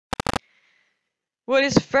What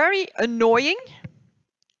is very annoying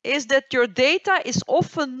is that your data is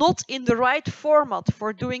often not in the right format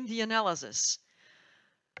for doing the analysis.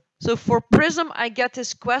 So for Prism, I get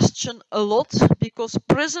this question a lot because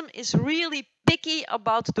Prism is really picky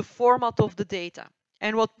about the format of the data.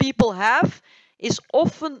 And what people have is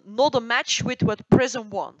often not a match with what Prism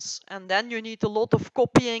wants. And then you need a lot of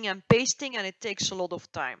copying and pasting, and it takes a lot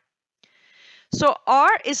of time. So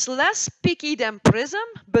R is less picky than Prism,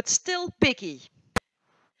 but still picky.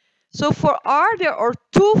 So for R, there are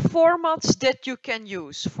two formats that you can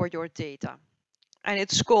use for your data. And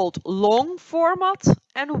it's called long format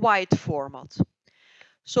and wide format.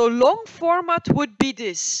 So long format would be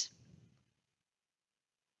this.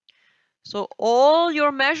 So all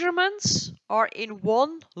your measurements are in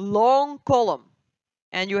one long column.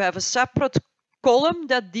 And you have a separate column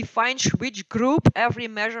that defines which group every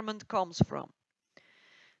measurement comes from.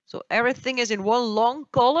 So everything is in one long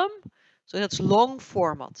column. So that's long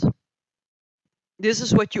format. This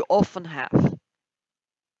is what you often have.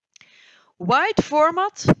 Wide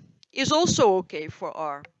format is also okay for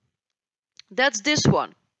R. That's this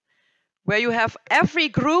one, where you have every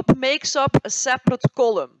group makes up a separate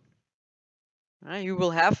column. You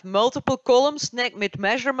will have multiple columns with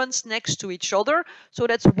measurements next to each other, so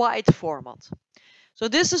that's wide format. So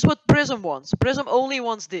this is what Prism wants. Prism only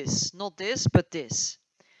wants this, not this, but this.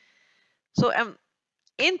 So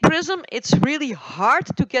in Prism, it's really hard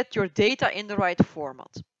to get your data in the right format.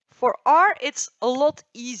 For R, it's a lot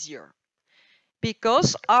easier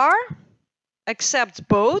because R accepts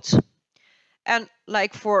both. And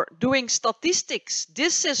like for doing statistics,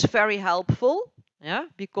 this is very helpful, yeah,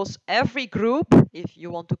 because every group, if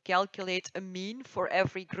you want to calculate a mean for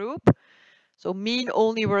every group, so mean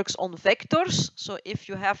only works on vectors. So if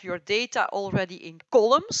you have your data already in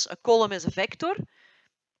columns, a column is a vector,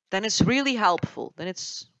 then it's really helpful, then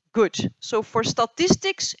it's good. So for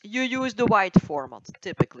statistics, you use the wide format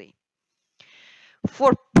typically.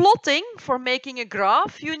 For plotting, for making a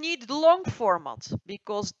graph, you need the long format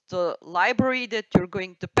because the library that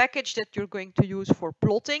the package that you're going to use for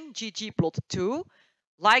plotting, ggplot2,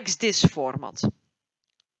 likes this format.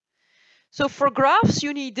 So for graphs,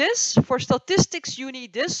 you need this. For statistics, you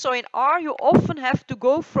need this. So in R, you often have to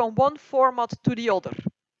go from one format to the other.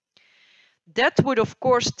 That would, of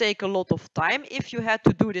course, take a lot of time if you had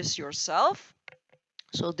to do this yourself.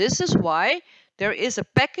 So this is why there is a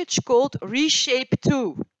package called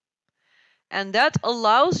Reshape2. And that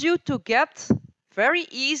allows you to get very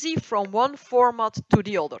easy from one format to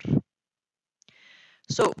the other.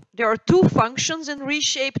 So there are two functions in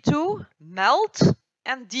Reshape2, melt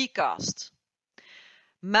and decast.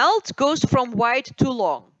 Melt goes from wide to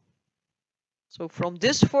long. So from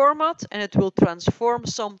this format, and it will transform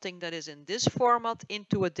something that is in this format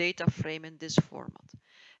into a data frame in this format.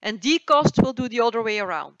 And decast will do the other way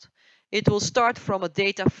around. It will start from a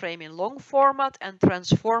data frame in long format and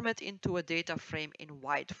transform it into a data frame in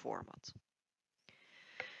wide format.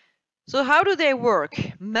 So how do they work?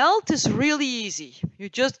 Melt is really easy. You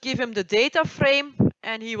just give him the data frame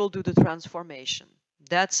and he will do the transformation.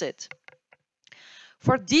 That's it.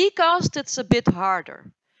 For decast, it's a bit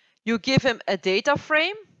harder. You give him a data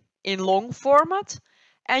frame in long format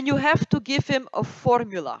and you have to give him a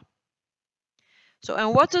formula. So,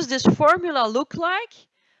 and what does this formula look like?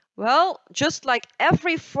 Well, just like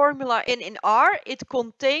every formula in R, it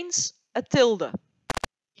contains a tilde.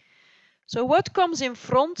 So what comes in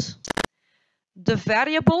front? The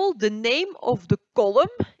variable, the name of the column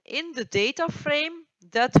in the data frame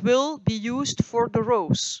that will be used for the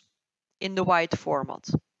rows in the wide format.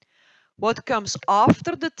 What comes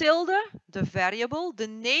after the tilde? The variable, the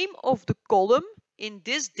name of the column in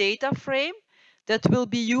this data frame that will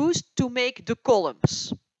be used to make the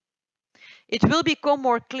columns. It will become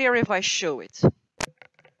more clear if I show it.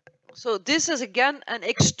 So this is again an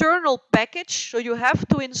external package, so you have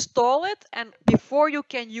to install it, and before you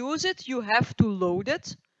can use it, you have to load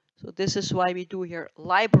it. So this is why we do here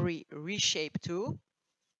library reshape2.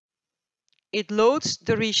 It loads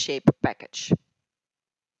the reshape package.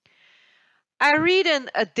 I read in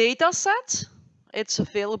a data set. It's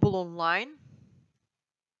available online.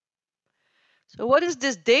 So what is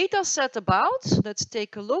this data set about? Let's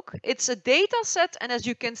take a look. It's a data set, and as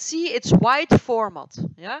you can see, it's wide format.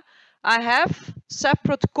 Yeah, I have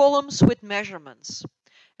separate columns with measurements,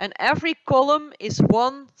 and every column is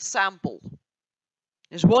one sample,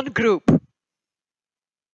 is one group.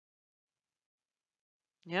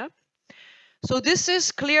 Yeah. So this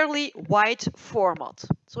is clearly wide format.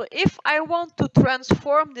 So if I want to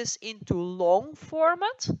transform this into long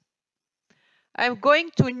format, I'm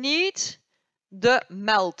going to need the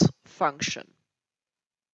melt function.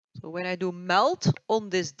 So when I do melt on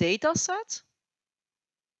this data set,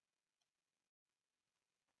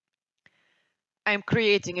 I'm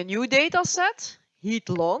creating a new data set, heat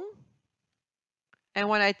long. And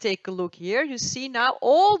when I take a look here, you see now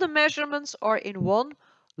all the measurements are in one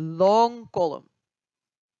long column.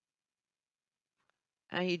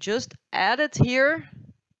 And he just added here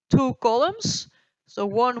 2 columns. So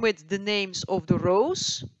one with the names of the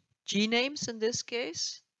rows, G names in this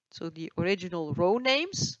case, so the original row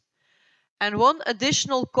names, and one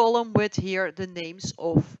additional column with here the names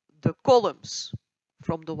of the columns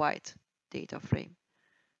from the white data frame.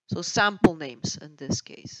 So sample names in this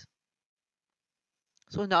case.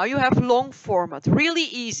 So now you have long format, really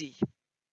easy.